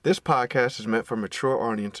This podcast is meant for mature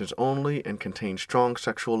audiences only and contains strong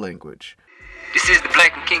sexual language. This is the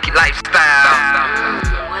Black and Kinky Lifestyle.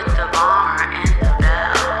 With the bar and the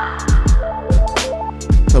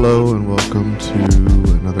bell. Hello and welcome to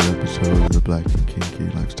another episode of the Black and Kinky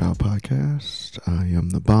Lifestyle Podcast. I am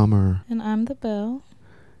the Bomber. And I'm the Belle.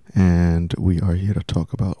 And we are here to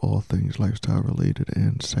talk about all things lifestyle related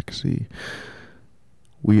and sexy.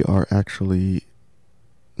 We are actually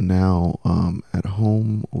now at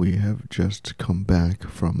home. We have just come back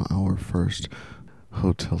from our first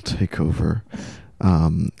hotel takeover.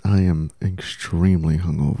 I am extremely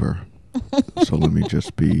hungover, so let me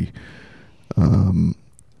just be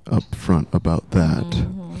upfront about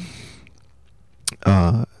that.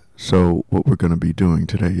 So what we're going to be doing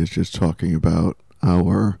today is just talking about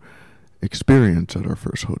our experience at our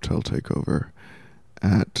first hotel takeover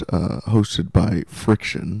at hosted by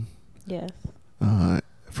Friction. Yes.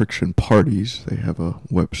 Friction Parties. They have a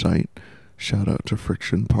website. Shout out to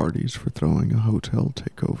Friction Parties for throwing a hotel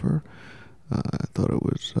takeover. I thought it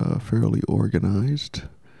was fairly organized.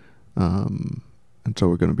 And so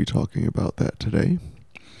we're going to be talking about that today.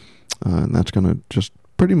 And that's going to just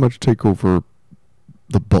pretty much take over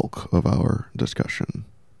the bulk of our discussion.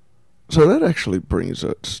 So that actually brings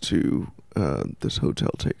us to this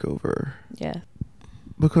hotel takeover. Yeah.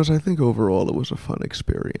 Because I think overall it was a fun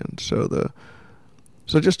experience.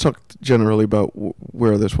 So just talk generally about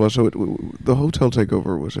where this was. So the hotel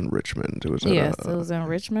takeover was in Richmond. It was it was in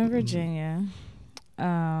Richmond, Virginia,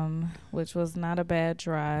 which was not a bad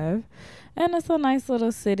drive. And it's a nice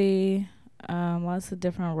little city, lots of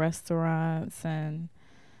different restaurants and,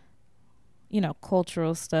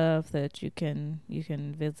 cultural stuff that you can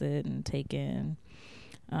visit and take in.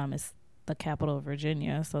 It's the capital of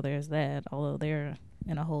Virginia, so there's that, although they're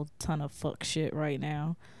in a whole ton of fuck shit right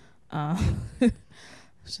now.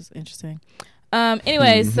 It's just interesting.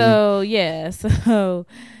 Anyway, so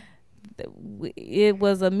it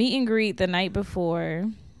was a meet and greet the night before.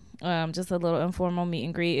 Just a little informal meet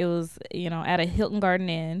and greet. It was, at a Hilton Garden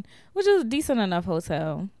Inn, which is a decent enough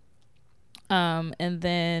hotel. And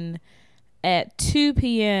then at 2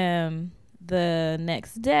 p.m. the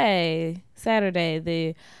next day, Saturday,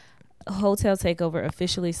 the hotel takeover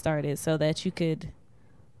officially started so that you could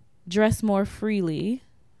dress more freely.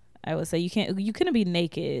 I would say you couldn't be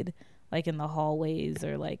naked like in the hallways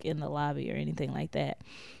or like in the lobby or anything like that.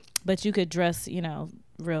 But you could dress,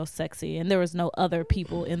 real sexy. And there was no other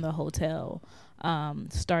people in the hotel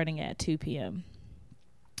starting at 2 p.m.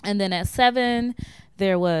 And then at 7,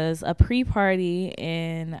 there was a pre-party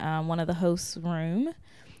in one of the hosts' room.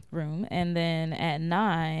 And then at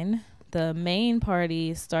 9, the main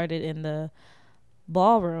party started in the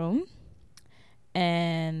ballroom.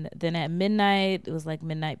 And then at midnight, it was like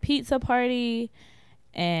midnight pizza party.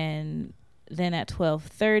 And then at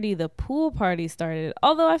 12:30, the pool party started.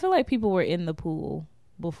 Although I feel like people were in the pool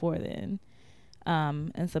before then.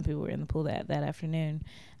 And some people were in the pool that afternoon.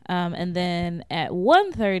 And then at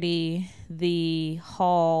 1:30, the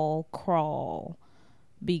hall crawl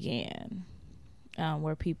began,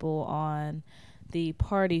 where people on the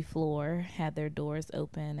party floor had their doors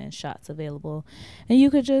open and shots available. And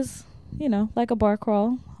you could just, like a bar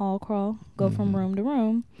crawl, hall crawl, go from room to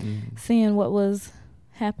room, seeing what was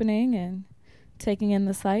happening and taking in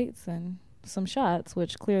the sights and some shots,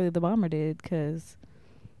 which clearly the Bomber did because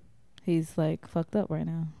he's like fucked up right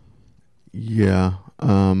now. Yeah.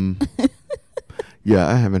 Yeah,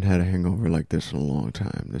 I haven't had a hangover like this in a long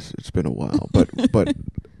time. It's been a while,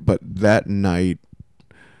 but that night,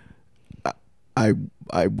 I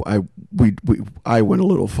went a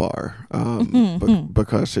little far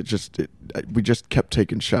because we just kept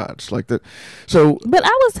taking shots like that. So, but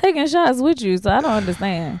I was taking shots with you, so I don't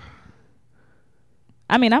understand.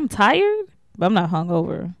 I mean, I'm tired, but I'm not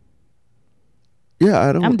hungover. Yeah,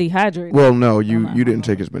 I'm dehydrated. Well, no, you didn't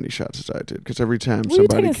take as many shots as I did because every time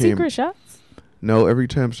somebody came. Secret shots? No, every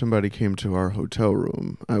time somebody came to our hotel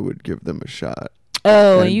room, I would give them a shot.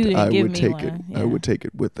 Oh, and you didn't give me one. I would take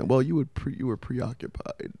it with them. Well, you were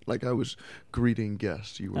preoccupied. Like I was greeting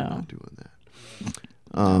guests. You were not doing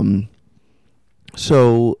that.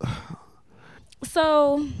 So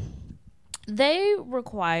they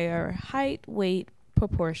require height, weight,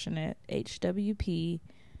 proportionate HWP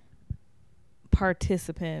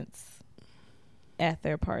participants at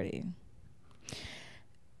their party.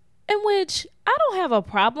 In which I don't have a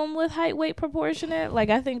problem with height, weight, proportionate. Like,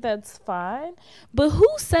 I think that's fine. But who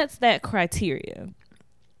sets that criteria?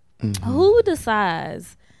 Who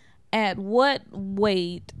decides at what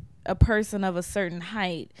weight a person of a certain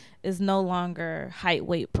height is no longer height,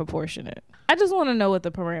 weight, proportionate? I just want to know what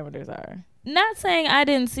the parameters are. not saying I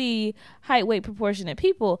didn't see height, weight, proportionate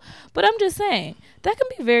people, but I'm just saying that can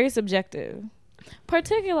be very subjective,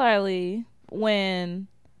 particularly when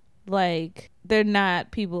like they're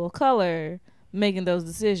not people of color making those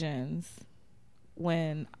decisions,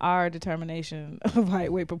 when our determination of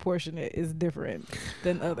height, weight, proportionate is different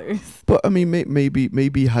than others. But I mean,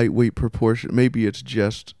 maybe height, weight, proportion. Maybe it's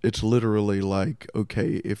literally like,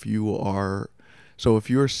 okay, if you're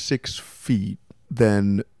 6 feet,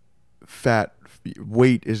 then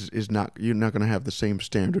weight is not, you're not going to have the same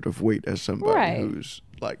standard of weight as somebody Right. who's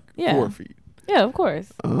like Yeah. 4 feet. Yeah, of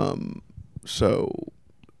course. So,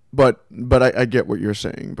 but I get what you're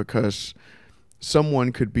saying, because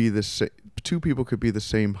someone could be the same. 2 people could be the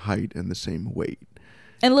same height and the same weight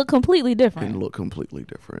And look completely different. and look completely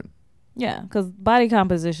different. Yeah, because body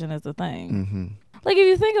composition is the thing. Mm-hmm. Like if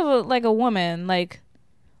you think of a woman, like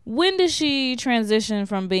when does she transition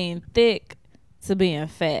from being thick to being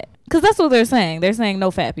fat? Because that's what they're saying. They're saying no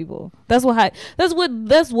fat people. That's what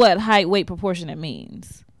height, weight, proportionate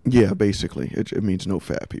means. Yeah, basically, it means no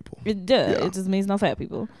fat people. It does. Yeah. It just means no fat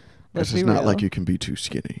people. Let's It's be not real. like you can be too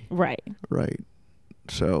skinny, Right. right?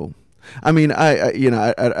 So, I mean, I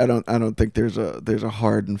don't think there's a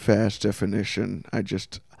hard and fast definition. I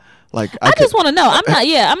just I just want to know.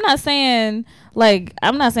 I'm not saying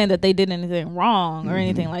that they did anything wrong or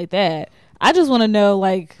anything like that. I just want to know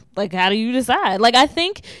like how do you decide? Like I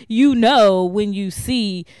think when you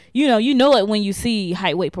see it when you see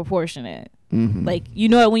height, weight, proportionate. Mm-hmm. Like you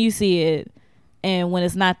know it when you see it, and when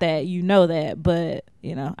it's not that, you know that. But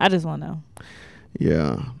I just want to know.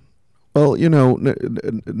 Yeah. Well,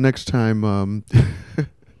 next time,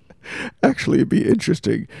 actually, it'd be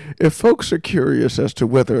interesting if folks are curious as to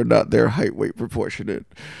whether or not they're height, weight, proportionate.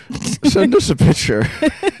 Send us a picture,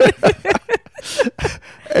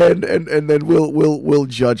 and then we'll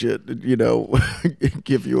judge it.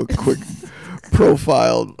 Give you a quick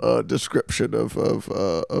profile description of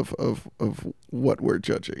what we're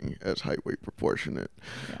judging as height, weight, proportionate.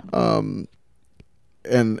 Yeah.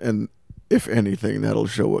 And if anything, that'll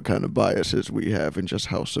show what kind of biases we have and just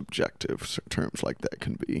how subjective terms like that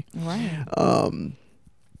can be. Right.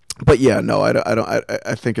 But yeah, no, I don't.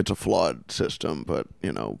 I think it's a flawed system, but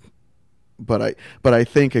but I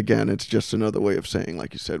think again, it's just another way of saying,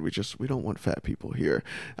 like you said, we don't want fat people here,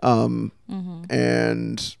 and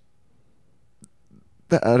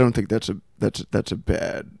I don't think that's a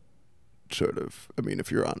bad sort of. I mean, if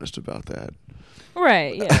you're honest about that.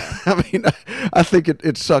 Right, yeah. I mean, I think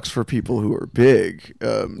it sucks for people who are big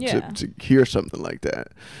to hear something like that.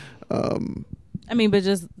 I mean, but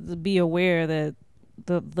just be aware that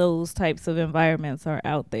those types of environments are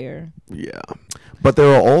out there. Yeah, but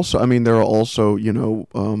there are also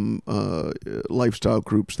lifestyle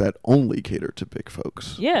groups that only cater to big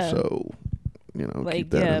folks. Yeah. So keep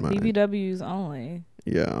that in mind. BBWs only.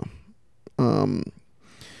 Yeah.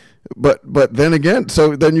 But then again,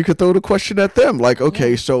 so then you could throw the question at them, like,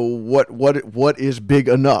 okay, so what is big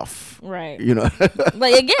enough? Right.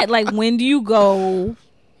 Like again, like when do you go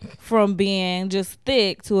from being just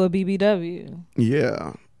thick to a BBW?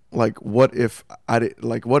 Yeah. Like what if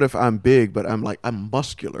I'm big but I'm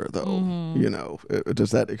muscular though? Mm-hmm.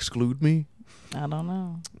 Does that exclude me? I don't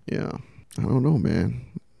know. Yeah. I don't know, man.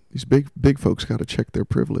 These big folks got to check their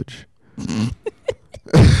privilege.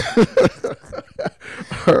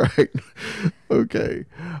 All right. Okay.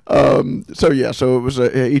 So it was a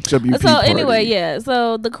HWP So party. anyway, yeah.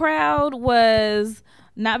 So the crowd was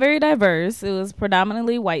not very diverse. It was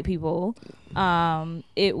predominantly white people.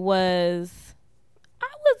 It was, I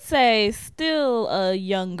would say, still a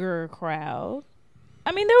younger crowd.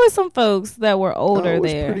 I mean, there were some folks that were older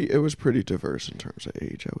there. It was pretty diverse in terms of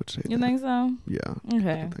age, I would say. You think so? Yeah.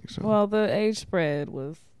 Okay. I think so. Well, the age spread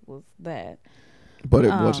was that. But it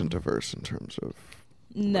wasn't diverse in terms of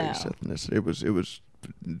race, ethnicity. It was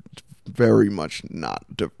very much not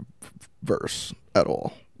diverse at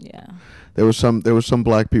all. Yeah. There was some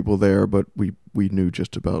black people there, but we knew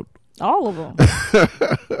just about all of them.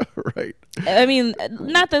 Right. I mean,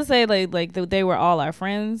 not to say like they were all our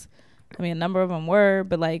friends. I mean, a number of them were,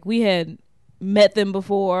 but like we had met them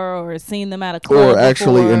before or seen them at a club or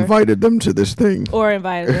actually before, invited them to this thing. Or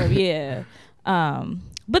invited them, yeah.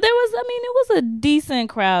 But it was a decent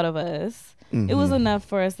crowd of us. Mm-hmm. It was enough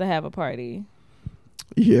for us to have a party.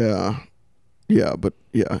 Yeah, but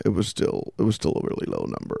it was still a really low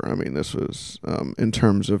number. I mean, this was in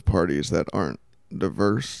terms of parties that aren't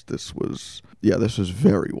diverse. This was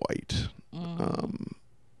very white. Mm-hmm.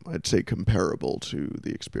 I'd say comparable to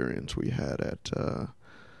the experience we had at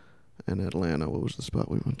in Atlanta. What was the spot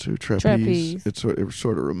we went to? Trapeze. It sort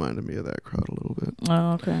of reminded me of that crowd a little bit.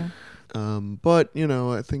 Oh, okay. But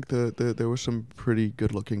I think there were some pretty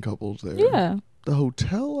good-looking couples there. Yeah, The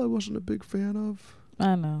hotel, I wasn't a big fan of.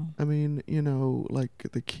 I know. I mean, like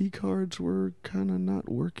the key cards were kind of not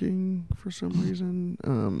working for some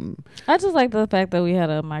reason. I just like the fact that we had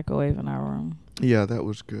a microwave in our room. Yeah, that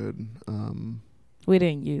was good. We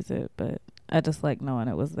didn't use it, but I just like knowing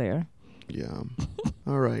it was there. Yeah.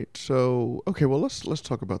 All right. So, okay, well, let's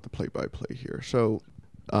talk about the play-by-play here. So,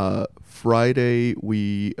 Friday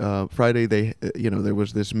they there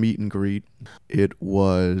was this meet and greet. It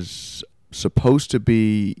was supposed to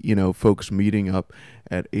be, folks meeting up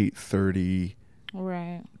at 8:30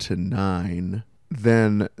 Right. to 9.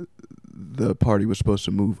 Then the party was supposed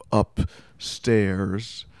to move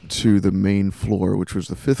upstairs to the main floor, which was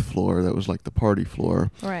the 5th floor. That was like the party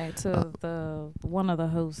floor. Right, to the one of the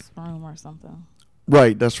hosts' room or something.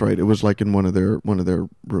 Right, that's right. It was like in one of their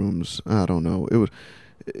rooms. I don't know. It was,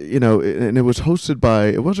 and it was hosted by.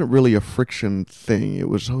 It wasn't really a Friction thing. It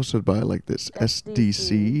was hosted by like this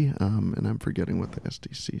SDC, and I'm forgetting what the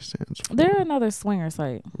SDC stands for. They're another swinger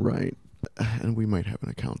site. Right, and we might have an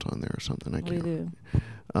account on there or something. I can't. We do.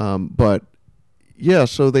 But yeah,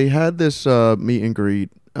 so they had this meet and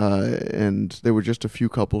greet, and there were just a few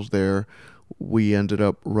couples there. We ended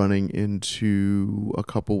up running into a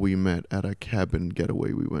couple we met at a cabin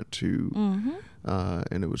getaway we went to,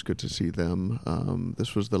 and it was good to see them.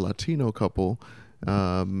 This was the Latino couple,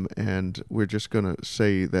 and we're just going to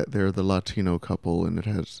say that they're the Latino couple, and it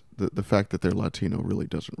has the fact that they're Latino really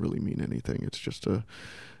doesn't really mean anything. It's just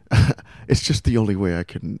it's just the only way I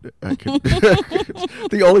can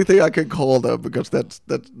the only thing I can call them, because that's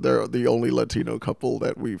they're the only Latino couple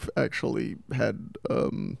that we've actually had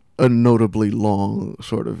a notably long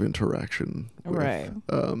sort of interaction with. Right.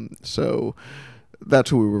 So that's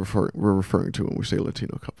who we're referring to when we say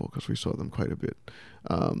Latino couple, because we saw them quite a bit.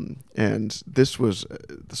 And this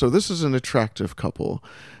is an attractive couple,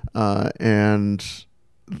 and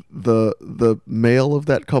the male of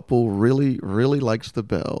that couple really likes the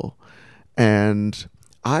belle, and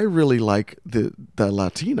I really like the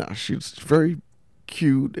Latina. She's very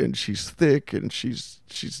cute, and she's thick, and she's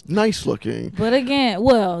nice looking. But again,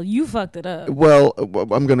 well, you fucked it up. Well,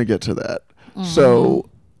 I'm gonna get to that. So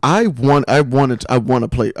I wanted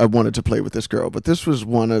to play with this girl, but this was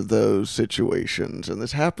one of those situations, and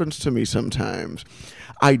this happens to me sometimes.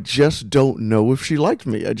 I just don't know if she liked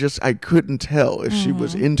me. I couldn't tell if she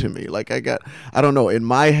was into me. Like I don't know. In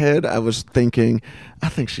my head, I was thinking, I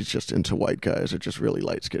think she's just into white guys or just really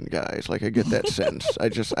light-skinned guys. Like I get that sense. I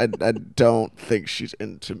don't think she's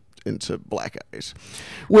into black guys.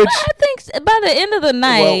 Which I think by the end of the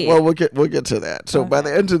night. Well, we'll get to that. So by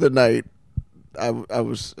the end of the night,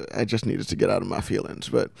 I just needed to get out of my feelings.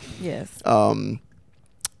 But yes.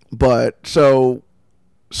 But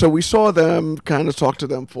so we saw them, kind of talked to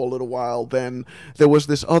them for a little while. Then there was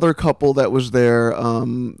this other couple that was there.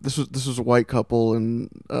 This was a white couple, and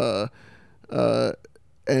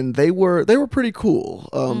they were pretty cool.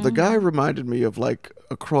 The guy reminded me of like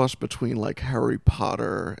a cross between like Harry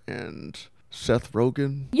Potter and Seth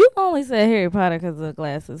Rogen. You only said Harry Potter because of the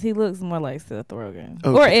glasses. He looks more like Seth Rogen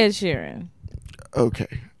or Ed Sheeran. Okay.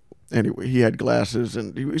 Anyway, he had glasses,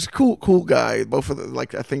 and he was a cool guy. Both of them,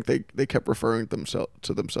 like I think they kept referring to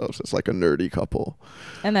themselves as like a nerdy couple,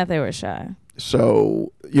 and that they were shy.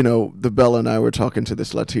 So the Bella and I were talking to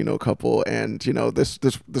this Latino couple, and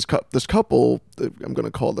this couple, I'm going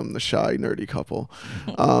to call them the shy nerdy couple.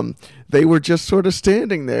 They were just sort of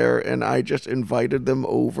standing there, and I just invited them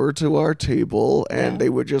over to our table, and they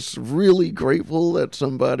were just really grateful that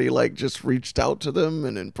somebody like just reached out to them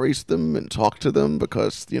and embraced them and talked to them,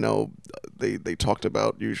 because they talked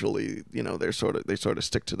about usually they sort of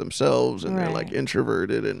stick to themselves, and they're like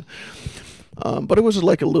introverted, and but it was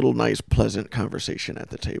like a little nice, pleasant conversation at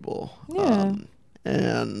the table. Yeah.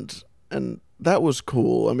 And that was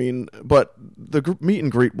cool. I mean, but the meet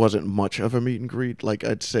and greet wasn't much of a meet and greet. Like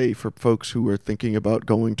I'd say for folks who are thinking about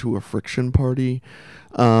going to a Friction party,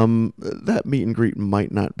 that meet and greet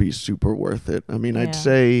might not be super worth it. I mean, I'd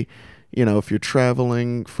say, if you're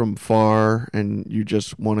traveling from far and you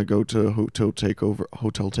just want to go to hotel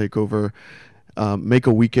takeover, make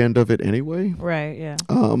a weekend of it anyway. Right, yeah.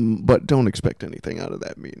 But don't expect anything out of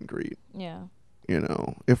that meet and greet. Yeah.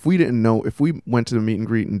 If we went to the meet and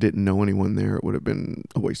greet and didn't know anyone there, it would have been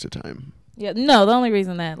a waste of time. Yeah, no, the only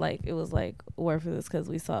reason that it was worth it is because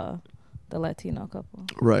we saw the Latino couple.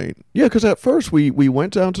 Right. Yeah, because at first we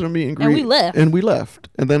went down to the meet and greet. And we left.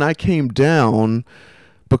 And then I came down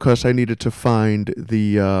because I needed to find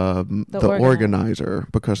the organizer,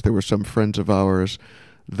 because there were some friends of ours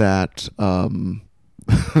that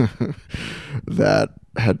that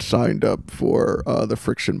had signed up for the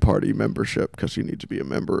Friction Party membership, because you need to be a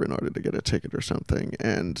member in order to get a ticket or something,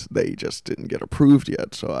 and they just didn't get approved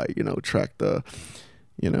yet. So I,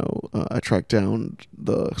 I tracked down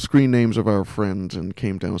the screen names of our friends and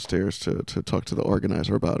came downstairs to talk to the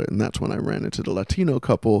organizer about it. And that's when I ran into the Latino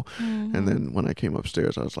couple. Mm-hmm. And then when I came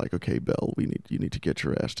upstairs, I was like, okay, Belle, you need to get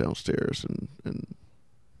your ass downstairs, and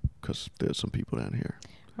because there's some people down here.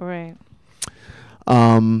 Right.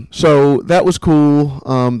 So that was cool.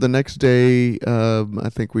 The next day, I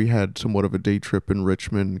think we had somewhat of a day trip in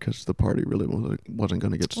Richmond, because the party really wasn't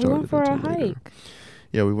going to get started. We went for a later. hike.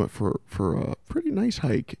 Yeah, we went for a pretty nice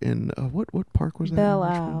hike in what park was that? Belle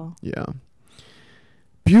Isle. Yeah,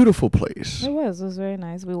 beautiful place. It was very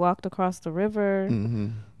nice. We walked across the river. Mm-hmm.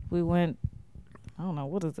 We went, I don't know,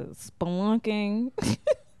 what is it, spelunking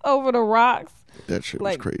over the rocks. That shit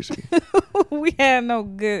was crazy. We had no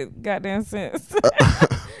good goddamn sense.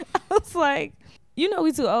 I was like,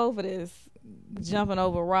 we too old for this. Jumping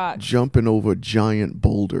over rocks. Jumping over giant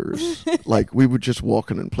boulders. Like, we were just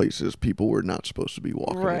walking in places people were not supposed to be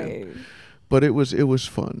walking in. But it was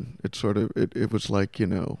fun. It was like,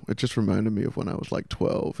 it just reminded me of when I was like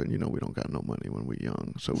 12, and we don't got no money when we're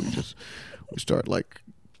young. So we start like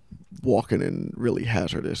walking in really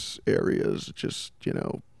hazardous areas, just,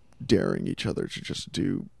 daring each other to just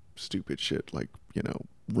do stupid shit, like,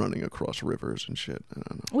 running across rivers and shit. I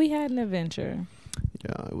don't know. We had an adventure.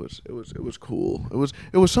 Yeah, it was cool.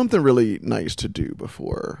 It was something really nice to do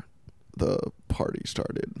before the party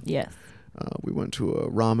started. Yes. We went to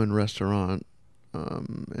a ramen restaurant,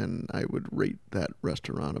 and I would rate that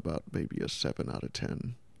restaurant about maybe a 7 out of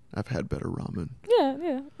 10. I've had better ramen.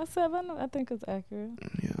 Yeah, a 7. I think it's accurate.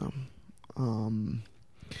 Yeah.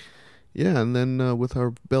 Yeah, and then with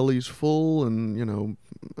our bellies full and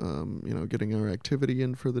getting our activity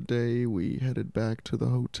in for the day, we headed back to the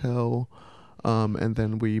hotel, and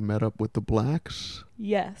then we met up with the Blacks.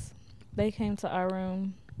 Yes, they came to our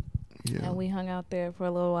room, and we hung out there for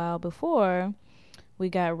a little while before we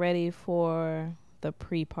got ready for the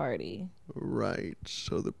pre-party. Right.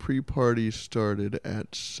 So the pre-party started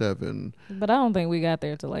at 7. But I don't think we got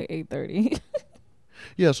there till like 8:30.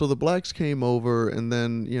 Yeah, so the Blacks came over, and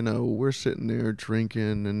then, we're sitting there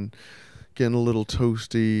drinking and getting a little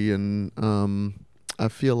toasty, and I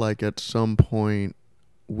feel like at some point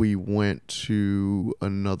we went to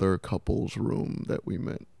another couple's room that we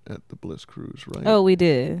met at the Bliss Cruise, right? Oh, we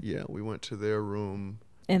did. Yeah, we went to their room.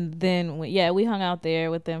 And then, we hung out there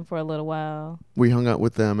with them for a little while. We hung out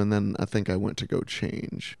with them, and then I think I went to go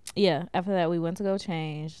change. Yeah, after that we went to go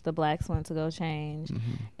change. The Blacks went to go change.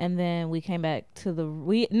 Mm-hmm. And then we came back to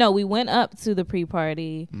we went up to the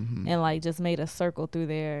pre-party, mm-hmm. and like just made a circle through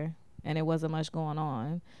there, and it wasn't much going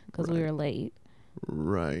on because we were late.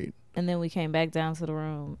 Right. And then we came back down to the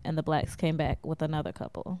room, and the Blacks came back with another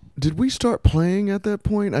couple. Did we start playing at that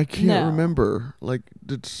point? I can't No. remember. Like,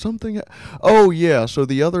 did something... Oh, yeah. So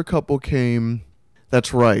the other couple came...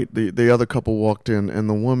 That's right. The other couple walked in, and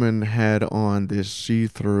the woman had on this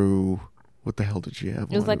see-through... What the hell did she have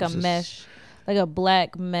on? It was like a mesh, like a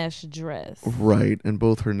black mesh dress. Right. And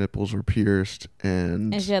both her nipples were pierced,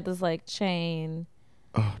 and she had this like chain,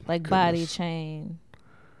 like body chain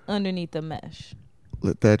underneath the mesh.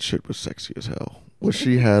 That shit was sexy as hell. What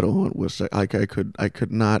she had on was I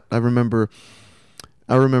could not. I remember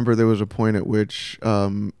there was a point at which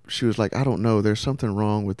she was like, I don't know, there's something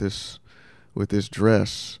wrong with this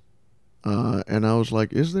dress, and I was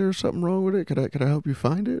like, is there something wrong with it? Could I help you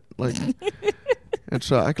find it? Like, and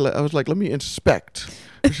so I was like, let me inspect.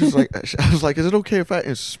 She's like, I was like, is it okay if I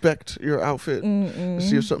inspect your outfit to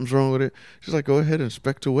see if something's wrong with it? She's like, go ahead,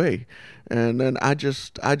 inspect away. And then I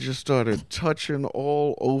just started touching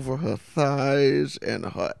all over her thighs and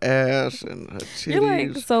her ass and her titties. You're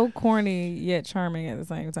like so corny yet charming at the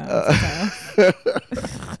same time.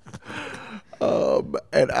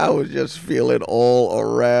 And I was just feeling all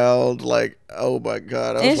around like, oh my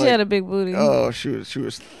God. And she had a big booty. Oh, she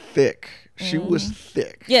was thick. She was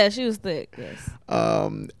thick. Yeah, she was thick. Yes.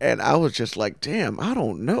 And I was just like, damn, I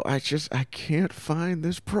don't know. I can't find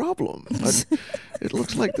this problem. It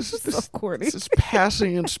looks like this is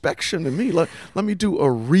passing inspection to me. Let me do a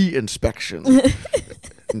re-inspection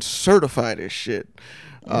and certify this shit.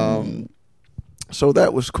 So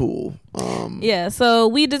that was cool. Yeah. So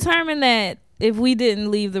we determined that if we didn't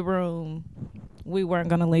leave the room, we weren't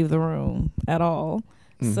going to leave the room at all.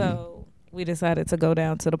 Mm-hmm. So we decided to go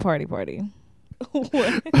down to the party.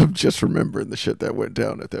 I'm just remembering the shit that went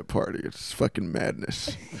down at that party. It's fucking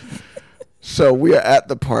madness. So we are at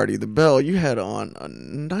the party. The Belle, you had on a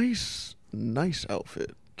nice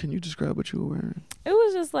outfit. Can you describe what you were wearing? It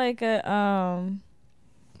was just like a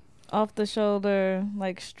off the shoulder,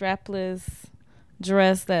 like strapless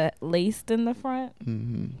dress that laced in the front.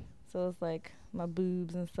 Mm-hmm. So it's like my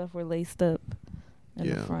boobs and stuff were laced up in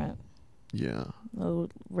the front. Yeah. Little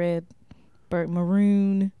red,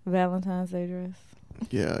 maroon Valentine's Day dress.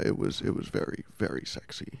 Yeah, it was very, very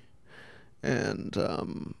sexy. And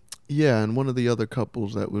yeah, and one of the other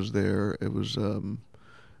couples that was there, it was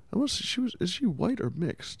is she white or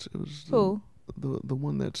mixed? It was Who? The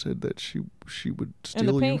one that said that she would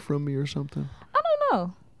steal you from me or something. I don't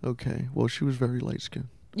know. Okay, well, she was very light skinned.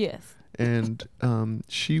 Yes. And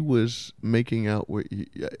she was making out with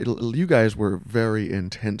you guys were very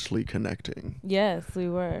intensely connecting. Yes, we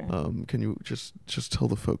were. Can you just tell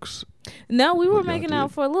the folks? No, we were making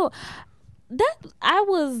out for a little. That I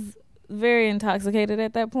was very intoxicated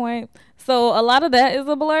at that point, so a lot of that is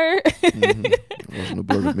a blur. Mm-hmm. It wasn't a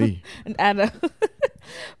blur to me. I know.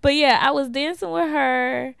 But yeah, I was dancing with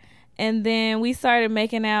her, and then we started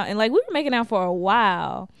making out, and like we were making out for a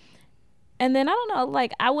while. And then I don't know,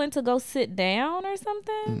 like I went to go sit down or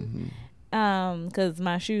something, because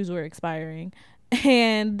my shoes were expiring.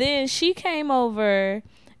 And then she came over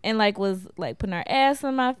and like was like putting her ass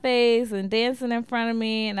in my face and dancing in front of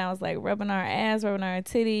me, and I was like rubbing our ass, rubbing our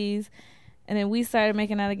titties. And then we started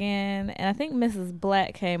making out again, and I think Mrs.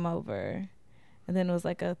 Black came over, and then it was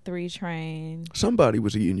like a 3-train. Somebody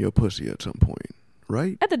was eating your pussy at some point,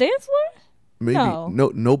 right? At the dance floor? Maybe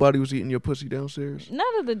nobody was eating your pussy downstairs. Not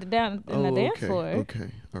at the dance floor.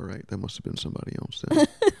 Okay, all right. That must have been somebody else then.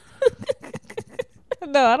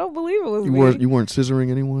 No, I don't believe it was me. You weren't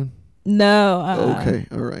scissoring anyone? No. Okay,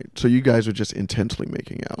 all right. So you guys are just intensely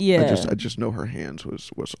making out. Yeah. I just know her hands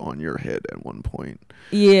was on your head at one point.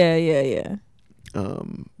 Yeah.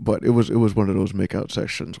 But it was one of those makeout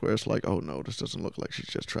sessions where it's like, oh no, this doesn't look like she's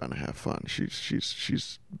just trying to have fun.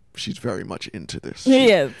 She's very much into this.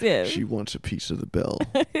 Yes. She wants a piece of the bell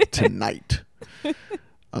tonight.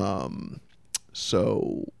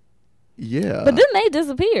 So yeah. But then they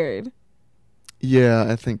disappeared. Yeah,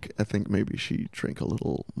 I think maybe she drank a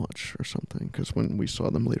little much or something, because when we saw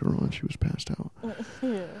them later on, she was passed out.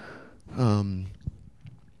 Yeah.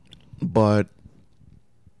 But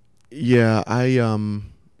yeah,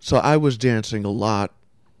 so I was dancing a lot.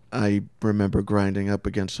 I remember grinding up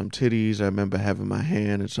against some titties. I remember having my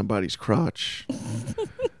hand in somebody's crotch.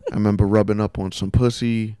 I remember rubbing up on some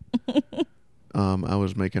pussy. I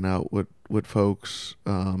was making out with folks.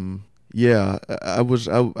 Yeah,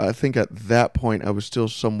 I think at that point I was still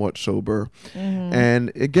somewhat sober,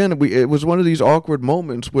 and again it was one of these awkward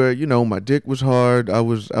moments where my dick was hard. I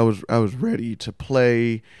was ready to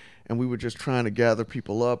play, and we were just trying to gather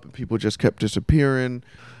people up, and people just kept disappearing,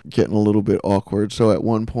 getting a little bit awkward. So at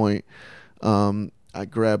one point, I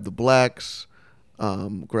grabbed the Blacks,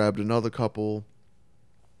 grabbed another couple,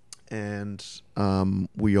 and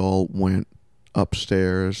we all went Oh,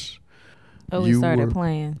 upstairs. we started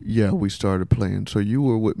playing. Yeah, we started playing. So you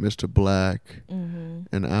were with Mr. Black,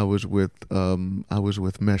 and I was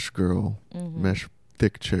with Mesh Girl, Mesh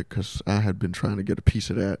Thick Chick, because I had been trying to get a piece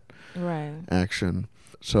of that action.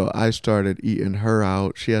 So I started eating her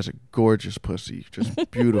out. She has a gorgeous pussy,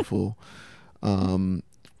 just beautiful,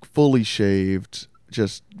 fully shaved,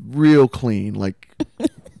 just real clean, like.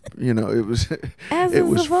 It was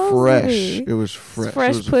fresh. It was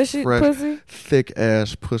fresh. Pussy. Thick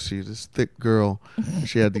ass pussy. This thick girl.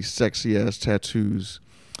 She had these sexy ass tattoos.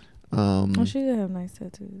 She did have nice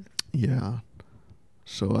tattoos. Yeah.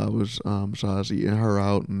 So I was eating her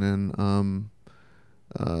out, and then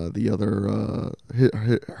the other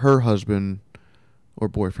her husband or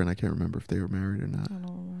boyfriend, I can't remember if they were married or not. I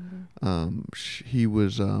don't remember. He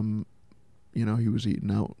was he was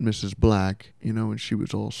eating out Mrs. Black, and she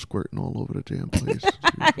was all squirting all over the damn place.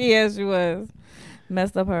 Yeah, she was.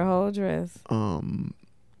 Messed up her whole dress. And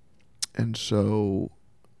so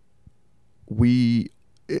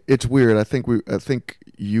it's weird. I think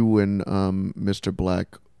you and Mr.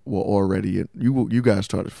 Black were already you guys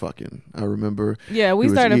started fucking. I remember. Yeah, we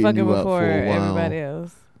started fucking before everybody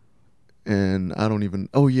else. And I don't even.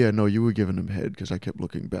 Oh yeah, no, you were giving him head because I kept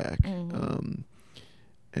looking back.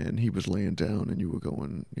 And he was laying down, and you were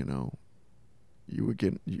going, you were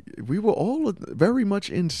getting. We were all very much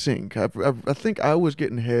in sync. I think I was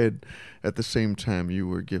getting head at the same time you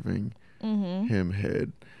were giving him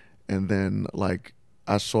head, and then like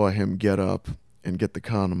I saw him get up and get the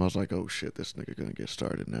condom. I was like, oh shit, this nigga gonna get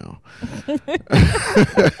started now.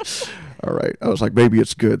 All right, I was like, maybe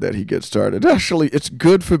it's good that he gets started. Actually, it's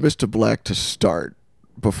good for Mr. Black to start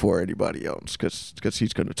before anybody else, because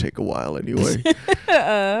he's going to take a while anyway.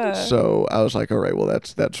 So I was like, all right, well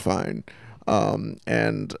that's fine.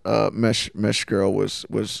 And Mesh Girl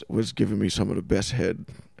was giving me some of the best head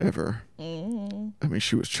ever. I mean,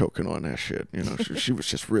 she was choking on that shit. You know, she was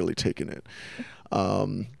just really taking it.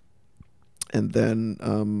 And then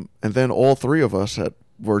all three of us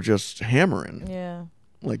were just hammering. Yeah.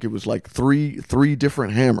 Like it was like three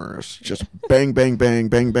different hammers, just bang, bang, bang,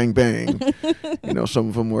 bang, bang, bang. You know, some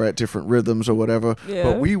of them were at different rhythms or whatever. Yeah.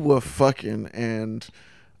 But we were fucking, and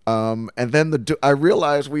then I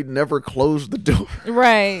realized we'd never closed the door.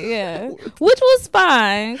 Right. Yeah. Which was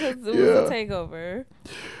fine because it was a takeover.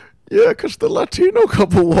 Yeah, because the Latino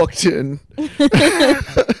couple walked in,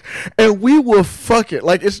 and we were fucking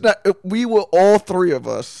like it's not. We were all three of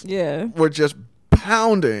us. Yeah. Were just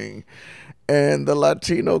pounding. And the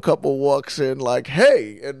Latino couple walks in like,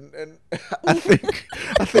 "Hey," and I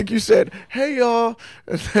think you said, "Hey, y'all,"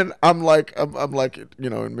 and then I'm like, you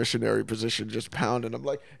know, in missionary position, just pounding. I'm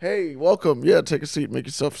like, "Hey, welcome. Yeah, take a seat, make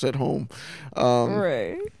yourself at home."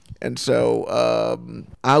 Right. And so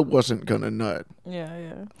I wasn't gonna nut.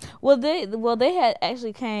 Yeah. Well, they had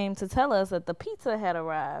actually came to tell us that the pizza had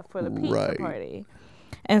arrived for the pizza party.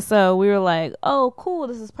 And so we were like, oh, cool,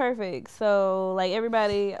 this is perfect. So, like,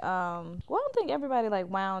 everybody, I don't think everybody, like,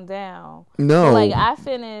 wound down. No. But, like, I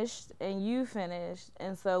finished and you finished.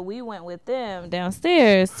 And so we went with them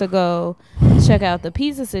downstairs to go check out the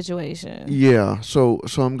pizza situation. Yeah, so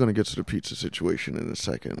I'm going to get to the pizza situation in a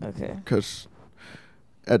second. Okay. Because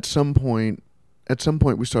at some point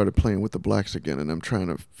we started playing with the blacks again, and I'm trying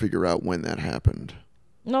to figure out when that happened.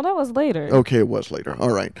 No, that was later. Okay, it was later.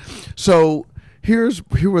 All right. So... Here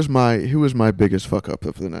was my biggest fuck up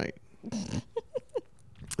of the night.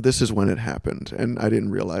 This is when it happened, and I didn't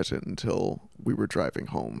realize it until we were driving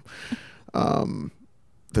home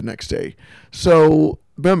the next day. So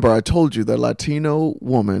remember, I told you that Latino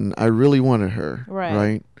woman, I really wanted her,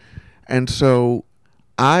 right? And so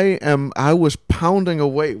I was pounding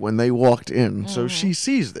away when they walked in, so she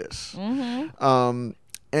sees this,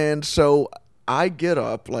 and so I get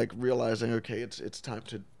up, like realizing, okay, it's time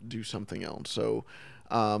to do something else. So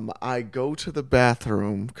I go to the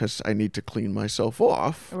bathroom because I need to clean myself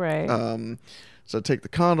off. Right. So I take the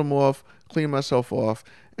condom off, clean myself off,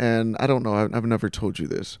 and I don't know, I've never told you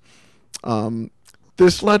this.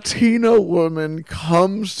 This Latino woman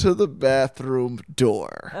comes to the bathroom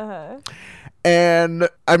door. Uh-huh. And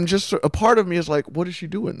I'm just, a part of me is like, what is she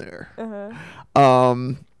doing there?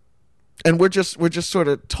 Uh-huh. And we're just sort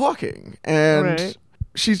of talking, and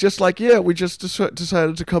she's just like, yeah, we just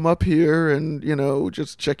decided to come up here and, you know,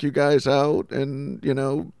 just check you guys out and, you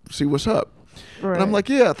know, see what's up. Right. And I'm like,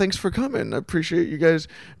 yeah, thanks for coming. I appreciate you guys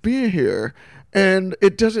being here. And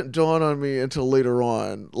it doesn't dawn on me until later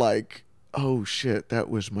on, like, oh shit, that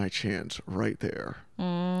was my chance right there.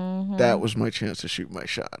 Mm-hmm. That was my chance to shoot my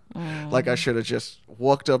shot. Mm-hmm. Like I should have just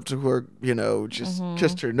walked up to her, you know, just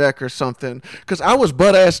kissed her neck or something. Because I was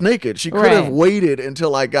butt ass naked. She could have waited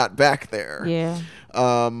until I got back there. Yeah.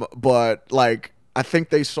 But like, I think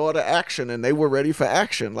they saw the action and they were ready for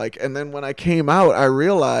action. Like, and then when I came out, I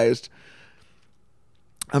realized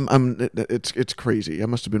it's crazy. I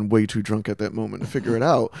must have been way too drunk at that moment to figure it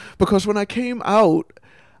out. Because when I came out,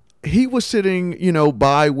 he was sitting, you know,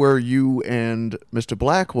 by where you and Mr.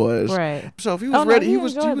 Black was. Right. So if he was ready, he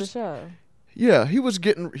was the show. Yeah,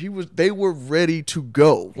 they were ready to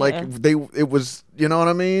go. Like it was, you know what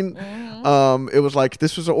I mean? Mm-hmm. It was like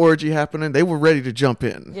this was an orgy happening. They were ready to jump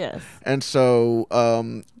in. Yes. And so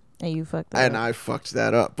and you fucked that up. I fucked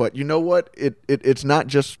that up. But you know what? It's not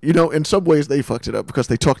just, you know, in some ways they fucked it up because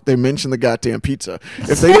they mentioned the goddamn pizza.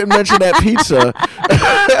 If they didn't mention that pizza,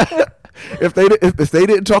 if they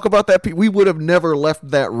didn't talk about that, we would have never left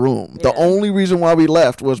that room. Yeah. The only reason why we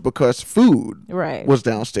left was because food was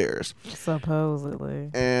downstairs.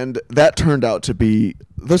 Supposedly. And that turned out to be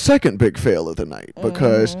the second big fail of the night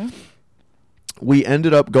because we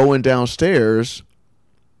ended up going downstairs.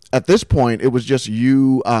 At this point, it was just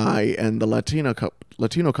you, I, and the Latino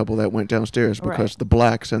couple that went downstairs because the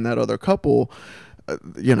blacks and that other couple,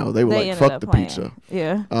 you know, they were like, fuck the playing. Pizza.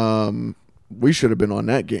 Yeah. We should have been on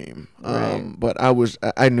that game. But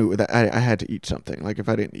I knew that I had to eat something. Like if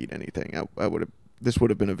I didn't eat anything, this would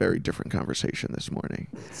have been a very different conversation this morning.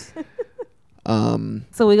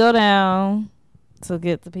 So we go down to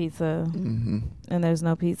get the pizza and there's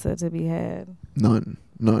no pizza to be had. None.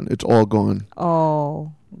 It's all gone.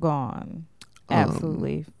 All gone.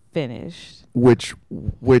 Absolutely finished. Which,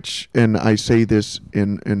 and I say this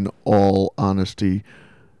in all honesty,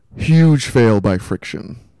 huge fail by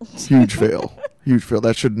Friction. Huge fail. Huge fail.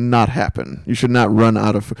 That should not happen. You should not run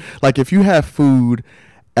out of food. Like if you have food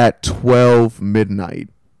at 12 midnight,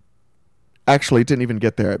 actually it didn't even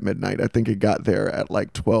get there at midnight. I think it got there at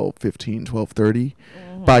like 12:15, 12:30.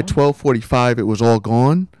 By 12:45 it was all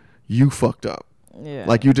gone. You fucked up. Yeah.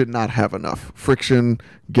 Like, you did not have enough. Friction,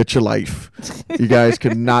 get your life. You guys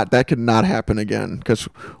that could not happen again, because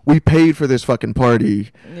we paid for this fucking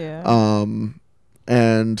party. Yeah.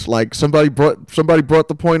 And like somebody brought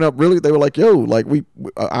the point up. Really, they were like, "Yo, like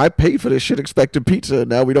I paid for this shit, expecting pizza.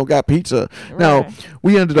 Now we don't got pizza." Right. Now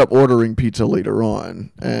we ended up ordering pizza later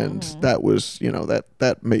on, and that was,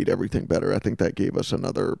 that made everything better. I think that gave us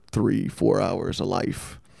another 3-4 hours of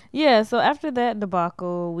life. Yeah, so after that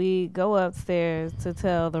debacle, we go upstairs to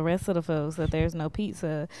tell the rest of the folks that there's no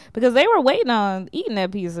pizza, because they were waiting on eating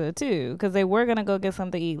that pizza too, because they were going to go get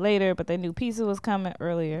something to eat later, but they knew pizza was coming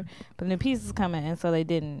earlier, but the pizza's coming, and so they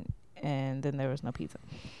didn't, and then there was no pizza.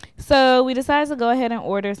 So we decided to go ahead and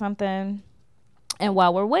order something, and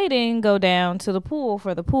while we're waiting, go down to the pool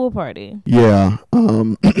for the pool party. Yeah.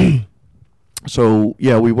 So,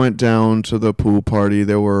 yeah, we went down to the pool party.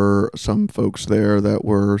 There were some folks there that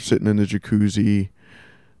were sitting in the jacuzzi.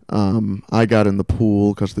 I got in the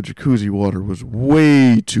pool because the jacuzzi water was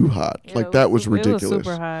way too hot. Yeah, like, that was ridiculous. It was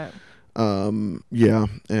super hot. Yeah,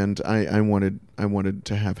 and I wanted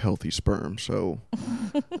to have healthy sperm, so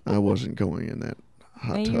I wasn't going in that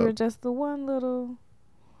hot and tub. you were just the one little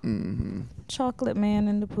chocolate man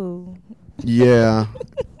in the pool. Yeah.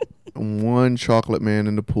 One chocolate man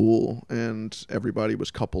in the pool, and everybody was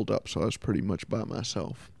coupled up, so I was pretty much by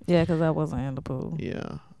myself. Yeah, because I wasn't in the pool.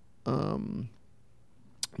 Yeah.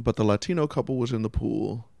 But the Latino couple was in the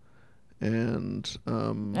pool, and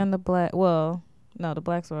the black, well, no, the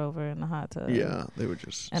blacks were over in the hot tub. Yeah, they were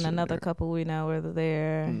just and another there. couple we know were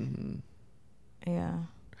there. Mm-hmm. Yeah.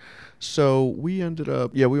 So we ended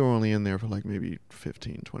up, we were only in there for like maybe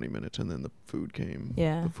 15, 20 minutes, and then the food came.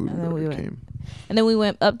 Yeah. The food and then order came. And then we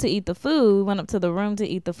went up to eat the food. We went up to the room to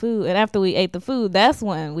eat the food. And after we ate the food, that's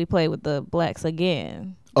when we played with the blacks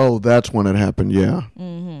again. Oh, that's when it happened, yeah.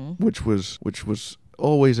 Mm-hmm. Which was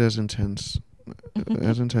always as intense,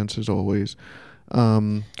 as always.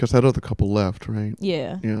 Because that other couple left, right?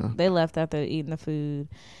 Yeah. Yeah. They left after eating the food.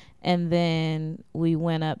 And then we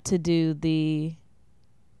went up to do the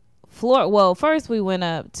floor. Well, first we went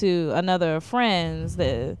up to another friend's,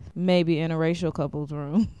 the maybe interracial couple's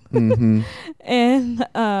room. Mm-hmm.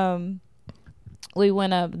 And we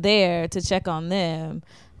went up there to check on them,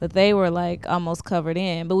 but they were like almost covered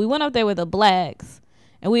in. But we went up there with the blacks,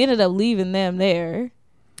 and we ended up leaving them there.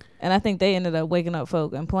 And I think they ended up waking up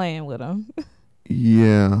folk and playing with them.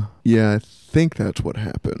 Yeah, I think that's what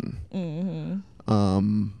happened.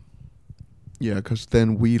 Mm-hmm. Yeah, because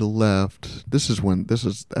then we left. This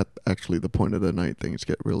is at actually the point of the night things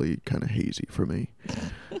get really kind of hazy for me.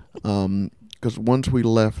 Because once we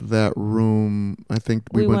left that room, I think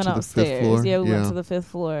we went to upstairs. The 5th floor. Yeah, we went to the 5th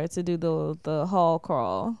floor to do the hall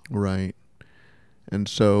crawl. Right. And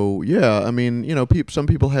so, I mean, some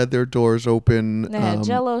people had their doors open. They had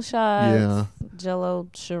Jello shots. Yeah. Jello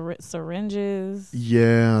syringes.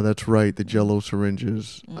 Yeah, that's right. The Jello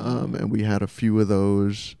syringes. Mm-hmm. And we had a few of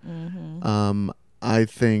those. Mm-hmm. I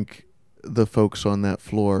think the folks on that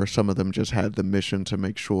floor, some of them just had the mission to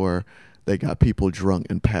make sure they got people drunk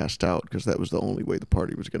and passed out, because that was the only way the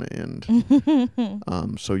party was going to end.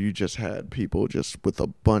 So you just had people just with a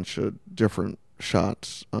bunch of different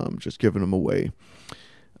shots, just giving them away.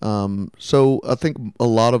 So I think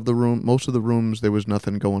most of the rooms, there was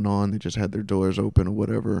nothing going on. They just had their doors open or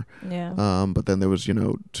whatever. Yeah. But then there was,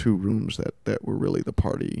 2 rooms that were really the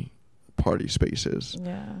party spaces.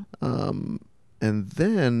 Yeah. And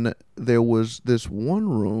then there was this one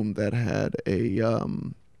room that had a,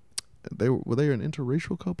 were they an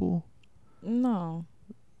interracial couple? No.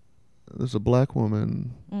 There's a black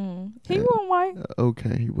woman. He wasn't white.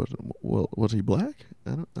 Okay, he wasn't. Well, was he black?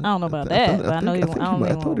 I don't know about that, but I know he was.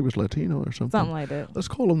 I thought he was Latino or something. Something like that. Let's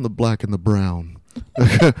call him the black and the brown.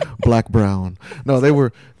 Black brown. No, they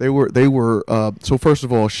were. So first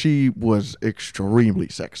of all, she was extremely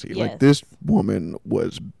sexy. Yes. Like, this woman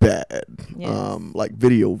was bad. Yes. Like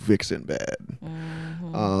video vixen bad.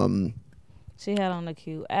 Mm-hmm. She had on a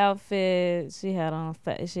cute outfit. She had a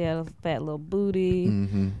fat little booty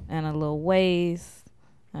and a little waist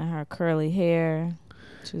and her curly hair.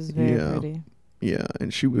 She was very pretty. Yeah,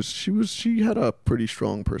 and she had a pretty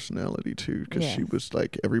strong personality too, because she was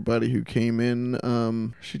like, everybody who came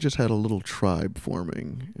in, she just had a little tribe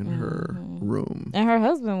forming in her room. And her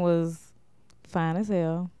husband was fine as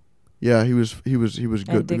hell. Yeah, he was good. He was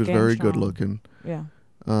very good looking. Yeah.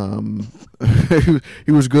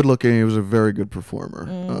 He was good looking. He was a very good performer.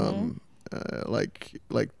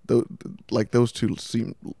 Those two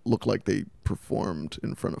look like they performed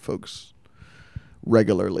in front of folks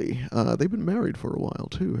regularly. They've been married for a while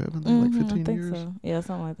too, haven't they? Like 15 I think years. So. Yeah,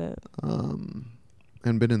 something like that.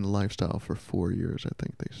 And been in the lifestyle for 4 years, I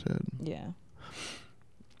think they said. Yeah.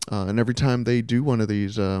 And every time they do one of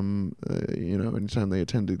these, anytime they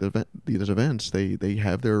attend these events, they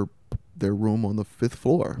have their room on the 5th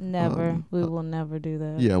floor. Never. We will never do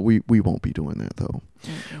that. Yeah, we won't be doing that, though.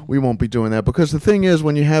 We won't be doing that because the thing is,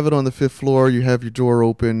 when you have it on the 5th floor, you have your door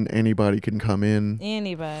open. Anybody can come in.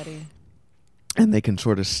 Anybody. And they can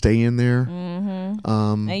sort of stay in there.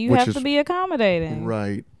 Mm-hmm. And you have to be accommodating.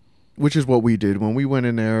 Right. Which is what we did. When we went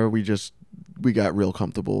in there, we got real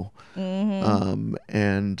comfortable. Mm-hmm.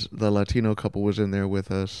 And the Latino couple was in there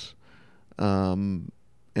with us. And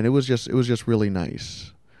it was just really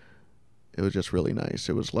nice. It was just really nice.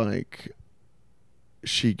 It was like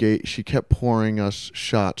she kept pouring us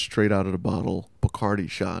shots straight out of the bottle, Bacardi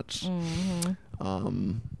shots.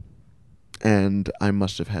 Mm-hmm. And I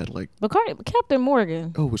must have had like Bacardi, Captain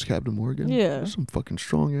Morgan. Oh, it was Captain Morgan? Yeah. Some fucking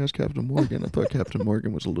strong ass Captain Morgan. I thought Captain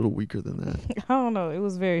Morgan was a little weaker than that. I don't know. It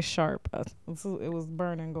was very sharp. It was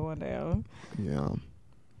burning going down. Yeah.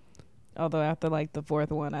 Although after like the 4th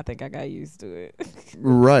one, I think I got used to it.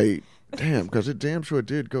 Right. Damn, because it damn sure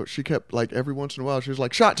did go. She kept like every once in a while, she was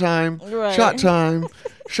like, shot time, right. Shot time,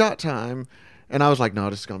 shot time. And I was like, no,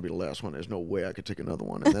 this is going to be the last one. There's no way I could take another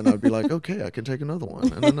one. And then I'd be like, okay, I can take another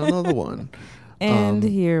one. And then another one. And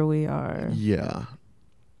here we are. Yeah.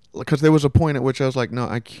 Because there was a point at which I was like, no,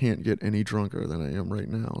 I can't get any drunker than I am right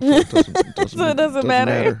now. So it doesn't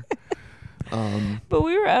matter. But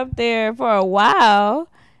we were up there for a while.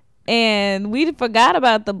 And we forgot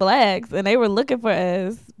about the blacks, and they were looking for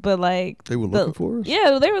us. But like they were looking for us?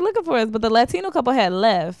 Yeah, they were looking for us. But the Latino couple had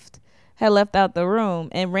left out the room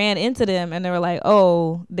and ran into them, and they were like,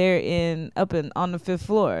 "Oh, they're on the 5th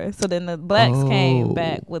floor." So then the blacks came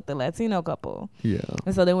back with the Latino couple. Yeah.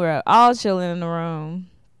 And so then we were all chilling in the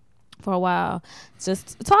room for a while,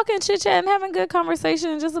 just talking, chit chatting, having good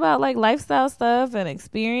conversation, just about like lifestyle stuff and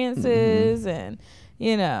experiences, and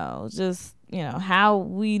just. How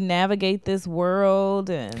we navigate this world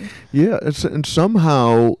and and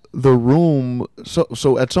somehow the room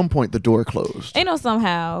so at some point the door closed.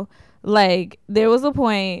 Somehow like there was a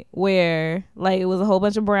point where like it was a whole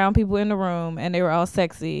bunch of brown people in the room and they were all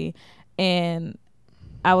sexy and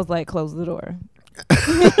I was like, close the door.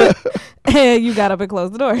 And you got up and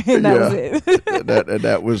closed the door and that was it.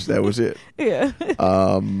 that was it. Yeah.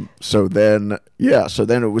 So then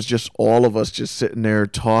it was just all of us just sitting there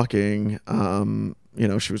talking.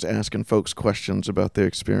 She was asking folks questions about their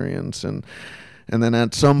experience and then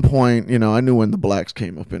at some point, I knew when the blacks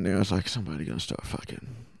came up in there, I was like, somebody gonna start fucking.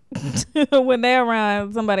 When they're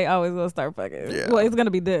around, somebody always gonna start fucking. Yeah. Well, it's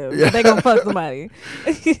gonna be them. Yeah. They gonna fuck somebody.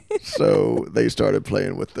 So they started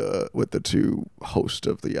playing with the two hosts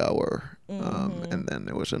of the hour, and then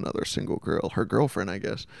there was another single girl, her girlfriend, I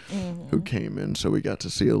guess, who came in. So we got to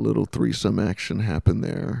see a little threesome action happen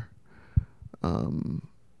there.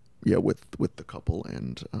 With the couple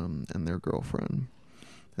and their girlfriend,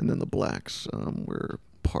 and then the blacks were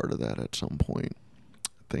part of that at some point.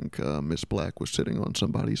 I think Miss Black was sitting on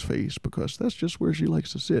somebody's face because that's just where she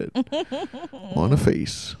likes to sit. On a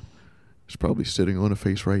face. She's probably sitting on a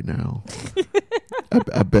face right now.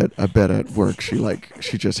 I bet at work she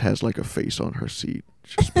just has like a face on her seat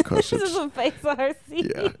just because it's just a face on her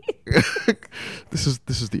seat. Yeah. This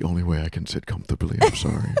is the only way I can sit comfortably. I'm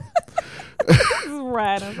sorry.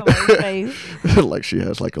 Right on somebody's face. Like she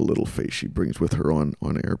has like a little face she brings with her on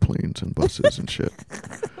airplanes and buses and shit.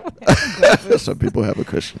 Some people have a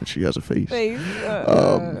cushion. She has a face.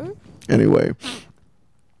 Anyway,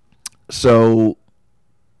 so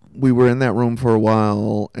we were in that room for a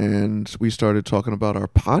while, and we started talking about our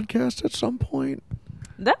podcast at some point.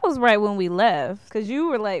 That was right when we left, because you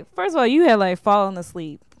were like, first of all, you had like fallen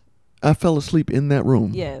asleep. I fell asleep in that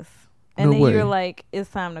room. Yes. And no then way. you were like, it's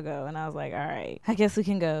time to go. And I was like, all right, I guess we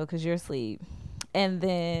can go because you're asleep. And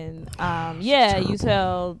then, you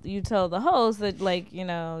tell the host that, like, you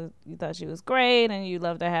thought she was great and you'd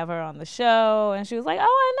love to have her on the show. And she was like, oh,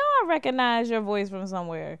 I know I recognize your voice from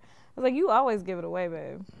somewhere. I was like, you always give it away,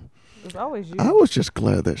 babe. It's always you. I was just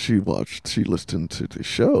glad that she listened to the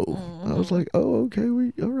show. I was like, oh, okay,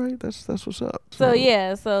 all right, that's what's up.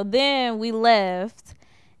 So then we left,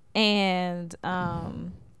 and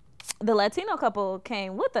the Latino couple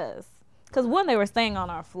came with us because they were staying on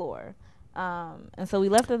our floor, and so we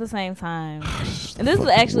left at the same time. And this is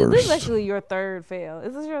actually your third fail.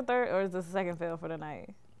 Is this your third or is this the second fail for the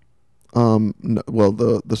night? No, well,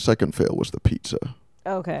 the second fail was the pizza.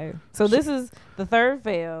 Okay, so this is the third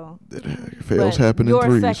fail. Fails happen in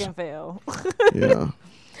threes. Your second fail. Yeah.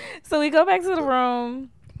 So we go back to the room,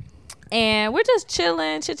 and we're just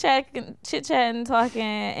chilling, chit-chatting, talking,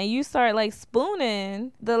 and you start, like,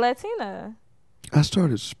 spooning the Latina. I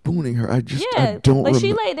started spooning her. I Yeah, don't like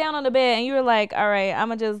she remember. laid down on the bed, and you were like, "All right, I'm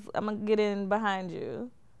gonna get in behind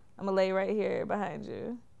you. I'm gonna lay right here behind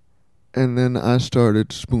you." And then I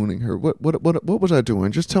started spooning her. What was I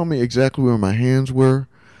doing? Just tell me exactly where my hands were.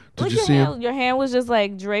 Did Like you see him? your hand was just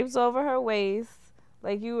like draped over her waist.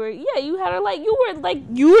 Like you were, yeah, you had her like you were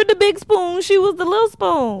the big spoon. She was the little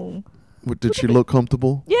spoon. Did she look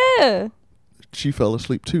comfortable? Yeah. She fell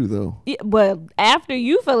asleep too, though. Yeah, but after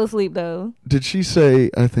you fell asleep, though. Did she say,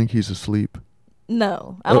 "I think he's asleep"?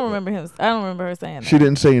 No, I don't remember him. I don't remember her saying that. She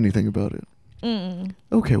didn't say anything about it. Mm-mm.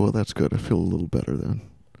 Okay, well that's good. I feel a little better then.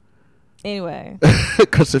 Anyway.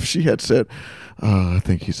 Because if she had said, "I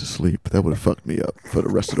think he's asleep," that would have fucked me up for the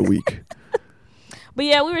rest of the week. But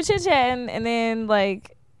yeah, we were chit chatting, and then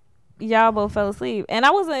like y'all both fell asleep, and I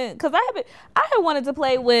wasn't, because I had wanted to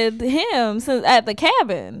play with him since at the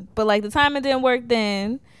cabin, but like the timing didn't work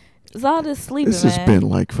then. It's all this sleeping. This has been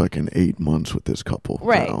like fucking 8 months with this couple.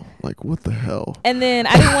 Right. Now. Like, what the hell? And then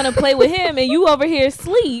I didn't want to play with him, and you over here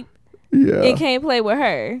sleep. Yeah. And can't play with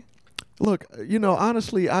her. Look,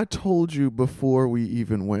 honestly, I told you before we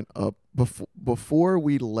even went up, before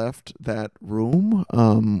we left that room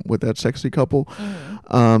with that sexy couple,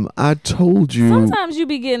 I told you. Sometimes you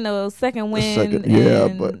be getting a second wind. Yeah,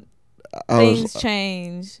 and but things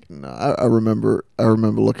change. No, I remember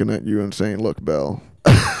looking at you and saying, "Look, Belle,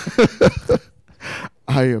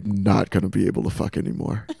 I am not going to be able to fuck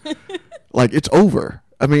anymore. Like, it's over."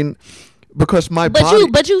 I mean, because my body.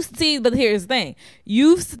 But here's the thing.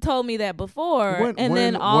 You've told me that before, and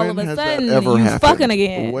then all of a sudden you fucking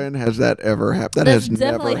again. When has that ever happened? That has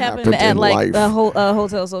definitely never happened at in like life. a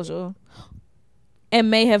hotel social, and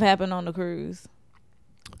may have happened on the cruise.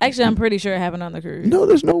 Actually, I'm pretty sure it happened on the cruise. No,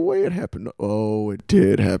 there's no way it happened. Oh, it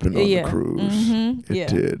did happen on the cruise. Mm-hmm. It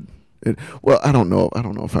did. Well, I don't know. I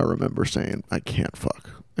don't know if I remember saying I can't fuck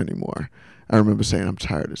anymore. I remember saying I'm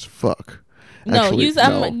tired as fuck. No, Actually,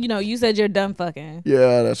 you said you're done fucking.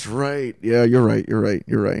 Yeah, that's right. Yeah, you're right. You're right.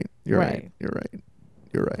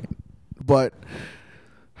 But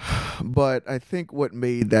I think what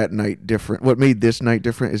made this night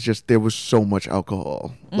different is just there was so much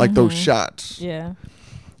alcohol. Like those shots. Yeah.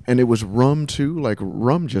 And it was rum too. Like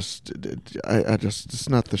rum it's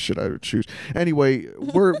not the shit I would choose. Anyway,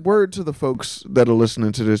 word to the folks that are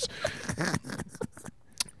listening to this.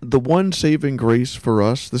 The one saving grace for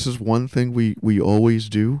us, this is one thing we always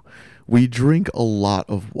do. We drink a lot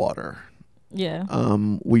of water. Yeah.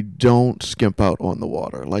 We don't skimp out on the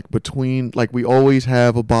water. Like we always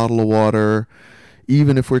have a bottle of water.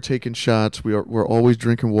 Even if we're taking shots, we're always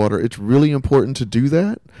drinking water. It's really important to do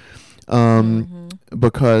that.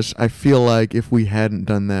 Because I feel like if we hadn't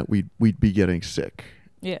done that, we'd be getting sick.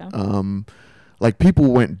 Yeah. Like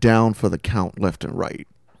people went down for the count left and right.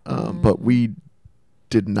 But we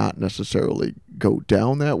did not necessarily go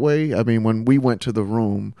down that way. I mean, when we went to the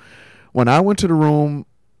room with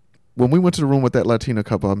that Latina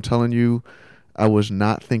couple, I'm telling you, I was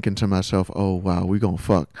not thinking to myself, "Oh wow, we gonna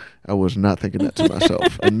fuck." I was not thinking that to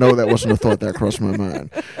myself. And no, that wasn't a thought that crossed my mind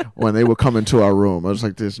when they were coming to our room. I was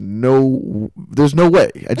like, "There's no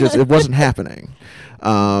way." It wasn't happening.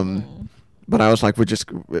 But I was like,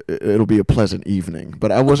 it'll be a pleasant evening.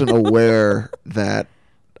 But I wasn't aware that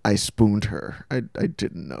I spooned her. I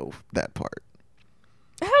didn't know that part.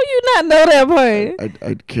 How you not know that part?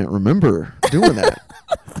 I can't remember doing that.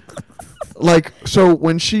 Like, so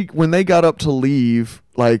when they got up to leave,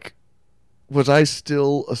 like, was I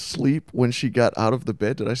still asleep when she got out of the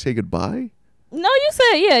bed? Did I say goodbye? No,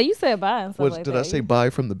 you said bye and stuff like that. Did I say bye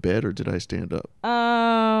from the bed or did I stand up?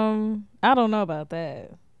 I don't know about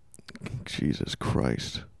that. Jesus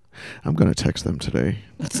Christ. I'm going to text them today,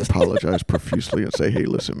 apologize profusely and say, "Hey,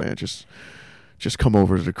 listen, man, just come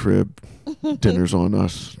over to the crib. Dinner's on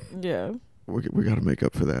us." Yeah. We got to make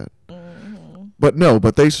up for that. But no,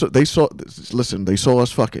 they saw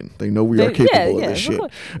us fucking. They know we are capable of this shit.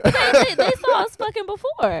 They saw us fucking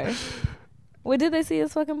before. Wait, did they see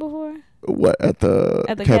us fucking before? What, at the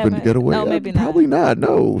cabin getaway? No, maybe not. Probably not.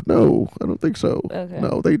 No, I don't think so. Okay.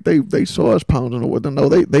 No, they saw us pounding away. No,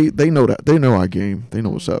 they know that. They know our game. They know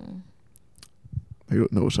what's up. They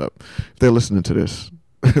know what's up. If they're listening to this,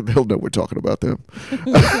 they'll know we're talking about them.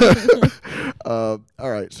 All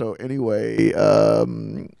right. So anyway,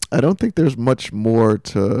 I don't think there's much more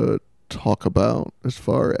to talk about as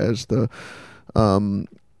far as the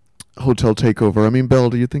hotel takeover. I mean,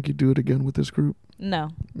 Belle, do you think you'd do it again with this group? No.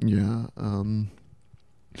 Yeah.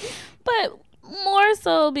 But more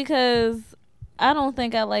so because I don't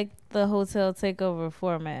think I like the hotel takeover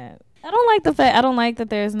format. I don't like that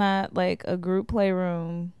there's not like a group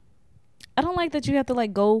playroom. I don't like that you have to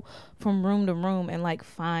like go from room to room and like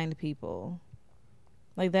find people.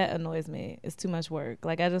 Like, that annoys me. It's too much work.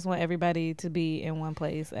 Like, I just want everybody to be in one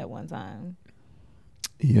place at one time.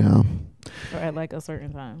 Yeah. Or at, like, a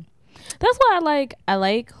certain time. That's why I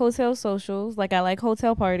like hotel socials. Like, I like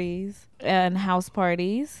hotel parties and house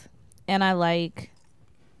parties. And I like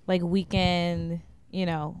weekend,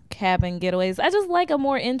 cabin getaways. I just like a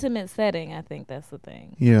more intimate setting. I think that's the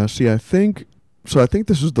thing. Yeah. See, I think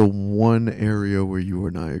this is the one area where you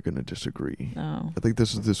and I are going to disagree. Oh. I think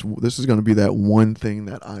this is going to be that one thing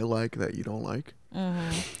that I like that you don't like.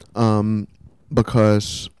 Mm-hmm.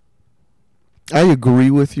 Because I agree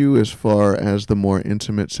with you as far as the more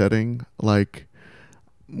intimate setting. Like,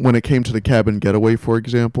 when it came to the cabin getaway, for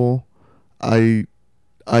example, I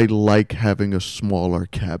like having a smaller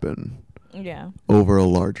cabin. Yeah. Over a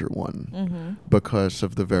larger one. Mm-hmm. Because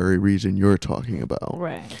of the very reason you're talking about.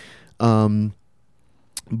 Right.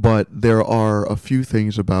 But there are a few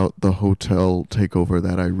things about the hotel takeover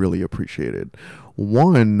that I really appreciated.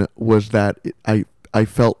 One was that I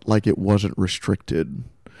felt like it wasn't restricted.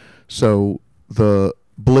 So the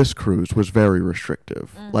Bliss Cruise was very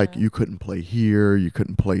restrictive. Mm-hmm. Like, you couldn't play here, you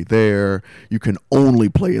couldn't play there, you can only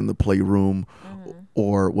play in the playroom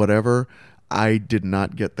or whatever. I did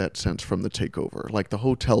not get that sense from the takeover. Like, the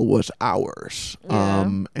hotel was ours.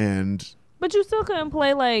 Yeah. But you still couldn't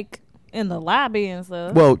play, like, in the lobby and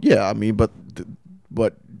stuff. Well, yeah, I mean, but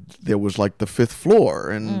there was, like, the 5th floor,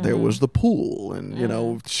 and there was the pool,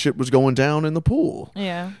 and shit was going down in the pool.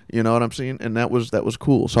 Yeah. You know what I'm saying? And that was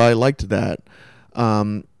cool. So I liked that.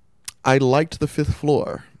 I liked the 5th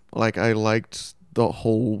floor. Like, I liked the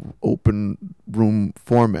whole open room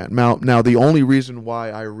format. Now the only reason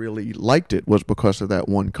why I really liked it was because of that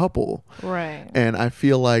one couple. Right. And I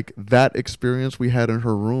feel like that experience we had in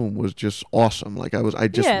her room was just awesome. Like, I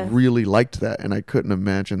just really liked that, and I couldn't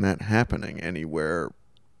imagine that happening anywhere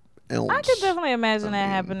else. I could definitely imagine that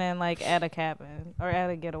happening, like, at a cabin or at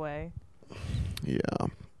a getaway. Yeah.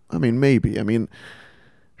 I mean, maybe. I mean,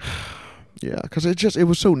 yeah, because it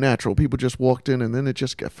was so natural. People just walked in, and then it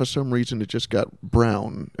just got, for some reason, it just got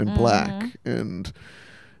brown and black, and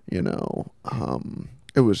it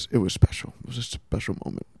was special. It was a special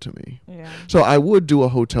moment to me. Yeah. So I would do a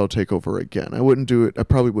hotel takeover again. I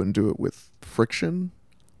probably wouldn't do it with Friction.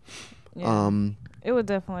 Yeah. It would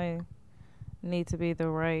definitely need to be the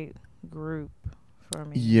right group for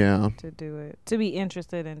me. Yeah. To do it, to be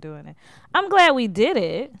interested in doing it. I'm glad we did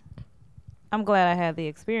it. I'm glad I had the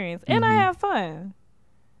experience, and I have fun.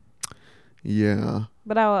 Yeah.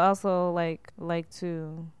 But I would also like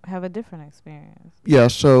to have a different experience. Yeah,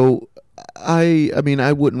 so I mean,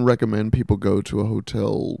 I wouldn't recommend people go to a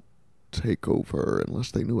hotel takeover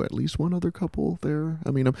unless they knew at least one other couple there.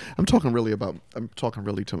 I mean, I'm talking really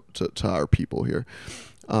to our people here.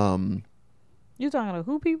 You talking to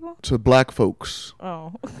who people? To black folks.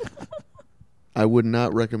 Oh. I would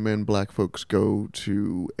not recommend black folks go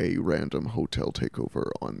to a random hotel takeover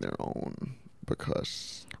on their own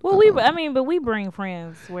because. Well, we bring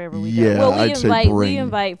friends wherever we go. Well, we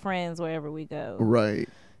invite friends wherever we go. Right.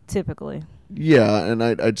 Typically. Yeah, and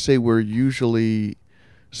I'd say we're usually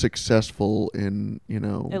successful in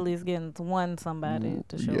at least getting somebody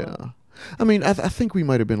to show up. Yeah. I mean, I think we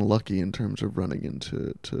might have been lucky in terms of running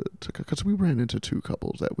into because we ran into 2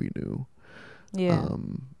 couples that we knew. Yeah.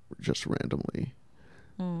 Just randomly.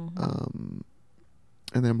 Mm-hmm.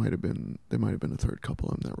 And there might have been a 3rd couple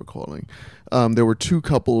I'm not recalling. There were 2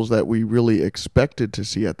 couples that we really expected to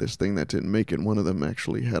see at this thing that didn't make it. One of them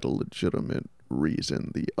actually had a legitimate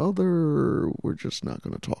reason. The other we're just not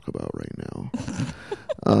going to talk about right now.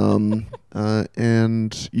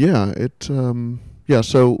 And yeah,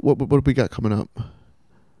 so what do we got coming up?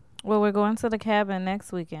 Well, we're going to the cabin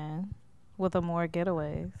next weekend with more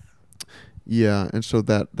getaways. Yeah, and so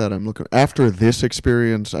that I'm looking after this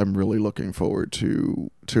experience. I'm really looking forward to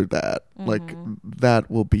that. Mm-hmm. Like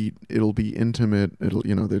it'll be intimate.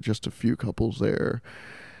 There're just a few couples there,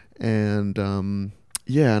 and and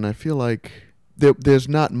I feel like there's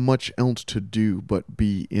not much else to do but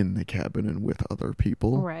be in the cabin and with other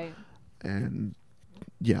people. Right. And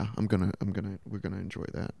yeah, we're gonna enjoy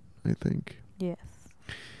that, I think. Yes.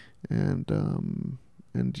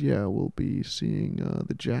 And yeah, we'll be seeing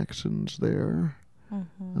the Jacksons there.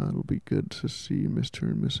 Mm-hmm. It'll be good to see Mr.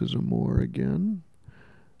 and Mrs. Amore again.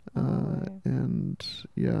 And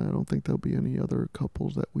yeah, I don't think there'll be any other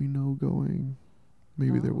couples that we know going.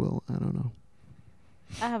 Maybe there will. I don't know.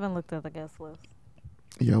 I haven't looked at the guest list.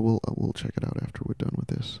 Yeah, we'll check it out after we're done with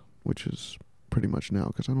this, which is pretty much now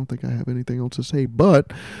because I don't think I have anything else to say.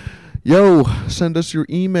 But send us your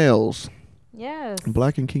emails. Yes.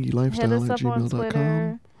 blackandkinkylifestyle@gmail.com. Hit us up on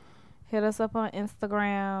Twitter. Hit us up on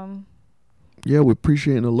Instagram. Yeah, we're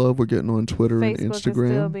appreciating the love we're getting on Twitter and Facebook is still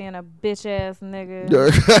Instagram. being a bitch ass nigga.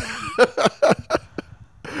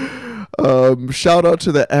 Shout out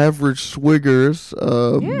to the average swiggers.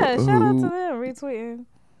 Yeah, shout out to them retweeting.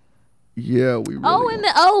 Yeah, we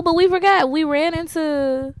really but we forgot we ran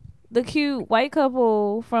into the cute white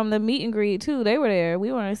couple from the meet and greet too. They were there.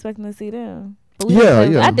 We weren't expecting to see them. But we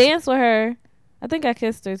Yeah. I danced with her. I think I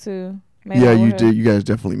kissed her too. Yeah, you did. You guys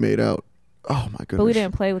definitely made out. Oh my goodness. But we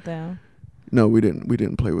didn't play with them. No, we didn't. We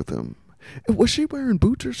didn't play with them. Was she wearing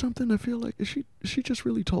boots or something? I feel like is she just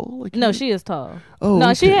really tall? Like no, she is tall. Oh, no,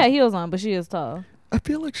 okay. she had heels on, but she is tall. I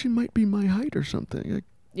feel like she might be my height or something.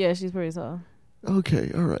 Yeah, she's pretty tall.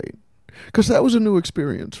 Okay, all right. Because that was a new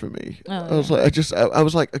experience for me. Oh, I was like, I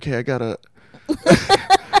was like, okay, I gotta.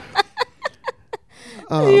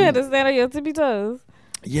 You had to stand on your tippy toes.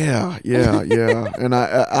 Yeah, and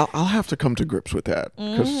I'll have to come to grips with that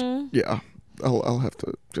because I'll have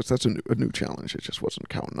to. Just that's a new challenge. It just wasn't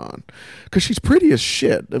counting on because she's pretty as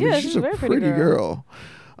shit. I mean, she's a pretty girl.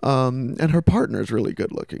 And her partner's really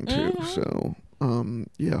good looking too. So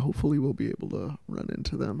yeah, hopefully we'll be able to run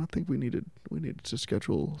into them. I think we needed to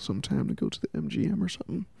schedule some time to go to the MGM or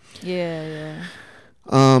something. Yeah.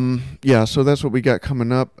 Yeah, so that's what we got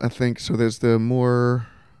coming up, I think. So there's the more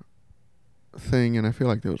thing, and I feel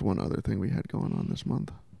like there was one other thing we had going on this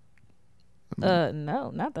month.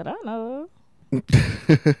 No, not that I know of.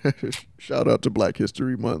 Shout out to Black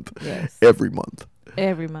History Month. Yes. Every month.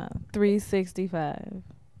 365.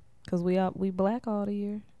 Because we black all the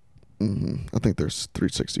year. I think there's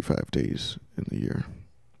 365 days in the year.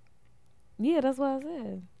 Yeah, that's what I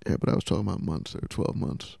said. Yeah, but I was talking about months. There are 12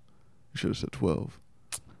 months. You should have said 12.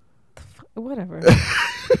 Whatever.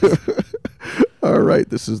 All right,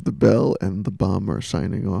 this is the Bell and the Bomber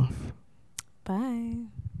signing off. Bye.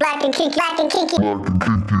 Black and kinky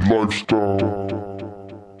lifestyle.